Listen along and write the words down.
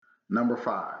Number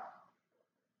five,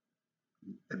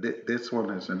 this one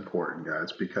is important,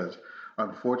 guys, because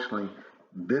unfortunately,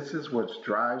 this is what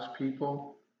drives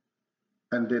people,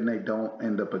 and then they don't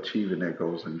end up achieving their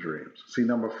goals and dreams. See,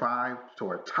 number five,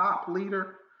 to a top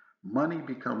leader, money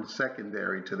becomes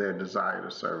secondary to their desire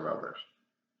to serve others.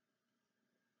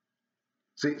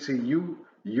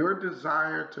 Your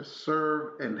desire to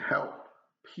serve and help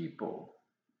people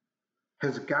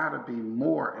has got to be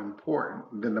more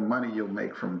important than the money you'll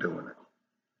make from doing it.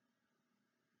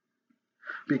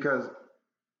 Because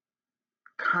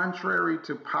contrary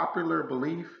to popular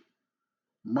belief,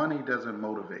 money doesn't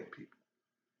motivate people.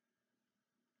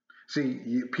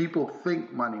 People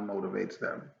think money motivates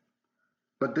them,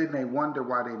 but then they wonder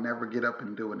why they never get up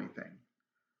and do anything.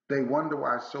 They wonder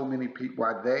why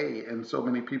they and so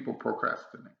many people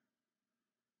procrastinate.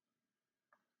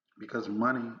 Because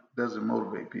money doesn't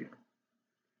motivate people.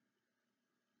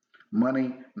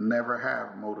 Money never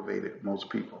have motivated most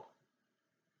people.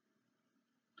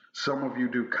 Some of you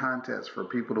do contests for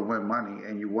people to win money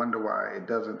and you wonder why it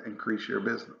doesn't increase your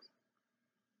business.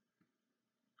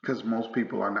 Because most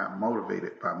people are not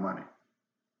motivated by money.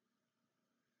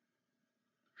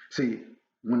 See,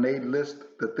 when they list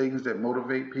the things that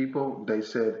motivate people, they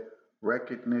said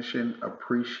recognition,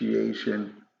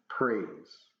 appreciation, praise,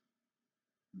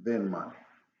 then money.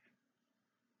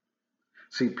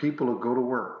 See, people will go to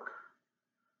work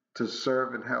to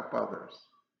serve and help others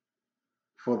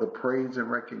for the praise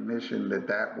and recognition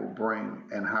that will bring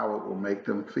and how it will make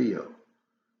them feel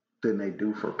than they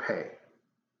do for pay.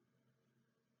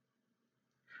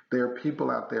 There are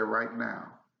people out there right now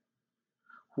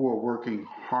who are working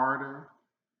harder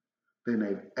than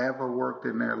they've ever worked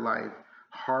in their life,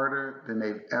 harder than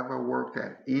they've ever worked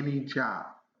at any job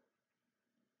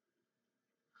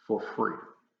for free.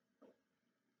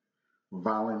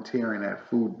 Volunteering at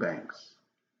food banks,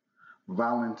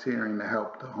 volunteering to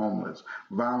help the homeless,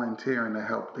 volunteering to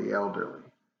help the elderly.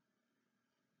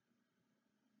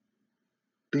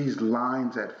 These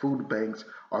lines at food banks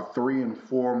are 3 and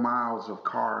 4 miles of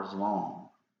cars long.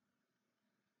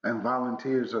 And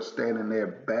volunteers are standing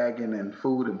there bagging in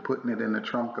food and putting it in the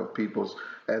trunk of people's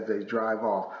as they drive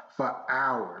off for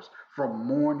hours, from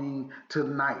morning to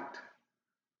night,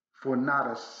 for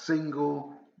not a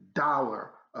single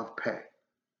dollar of pay.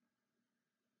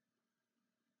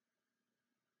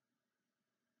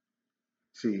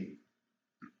 See,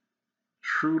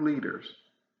 true leaders,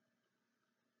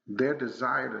 their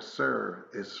desire to serve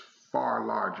is far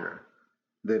larger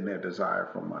than their desire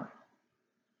for money.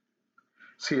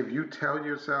 See, if you tell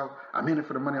yourself, I'm in it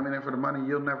for the money,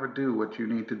 you'll never do what you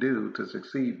need to do to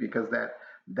succeed, because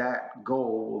that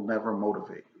goal will never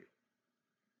motivate you.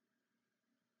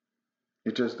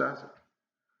 It just doesn't.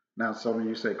 Now, some of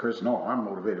you say, Chris, no, I'm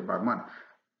motivated by money.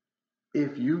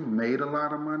 If you've made a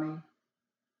lot of money,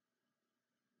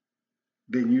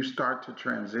 then you start to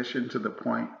transition to the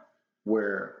point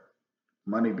where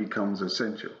money becomes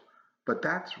essential. But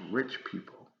that's rich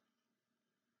people.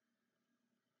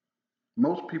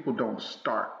 Most people don't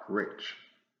start rich.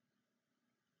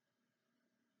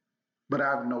 But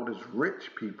I've noticed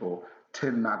rich people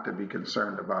tend not to be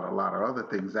concerned about a lot of other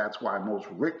things. That's why most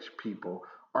rich people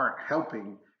aren't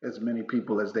helping as many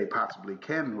people as they possibly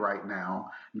can right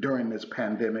now during this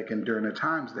pandemic and during the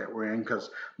times that we're in, because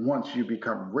once you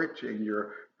become rich and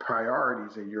your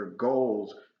priorities and your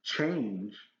goals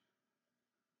change,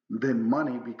 then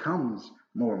money becomes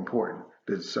more important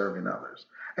than serving others.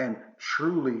 And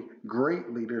truly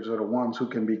great leaders are the ones who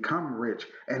can become rich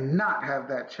and not have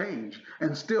that change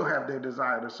and still have their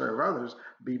desire to serve others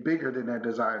be bigger than their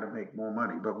desire to make more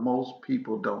money. But most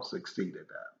people don't succeed at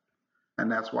that.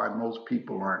 And that's why most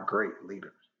people aren't great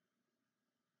leaders.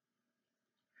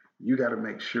 You got to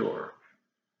make sure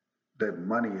that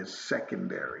money is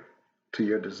secondary to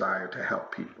your desire to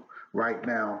help people. Right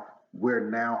now, we're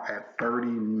now at 30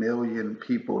 million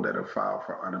people that have filed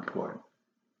for unemployment.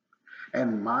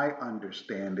 And my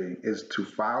understanding is to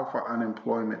file for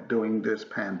unemployment during this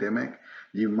pandemic,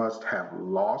 you must have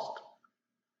lost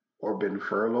or been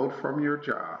furloughed from your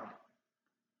job,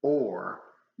 or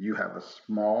you have a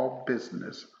small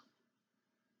business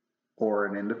or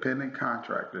an independent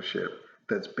contractorship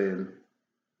that's been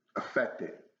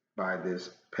affected by this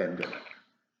pandemic.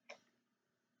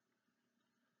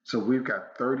 So we've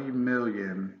got 30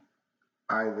 million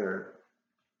either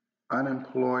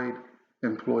unemployed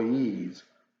employees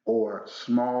or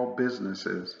small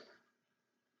businesses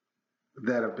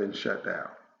that have been shut down.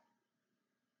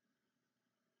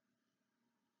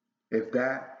 If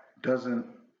that doesn't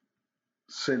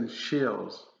send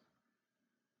chills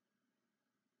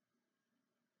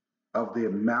of the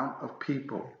amount of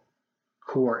people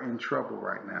who are in trouble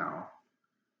right now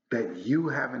that you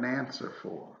have an answer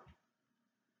for,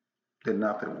 then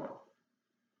nothing will.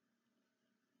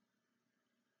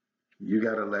 You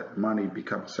got to let money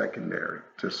become secondary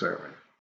to serving.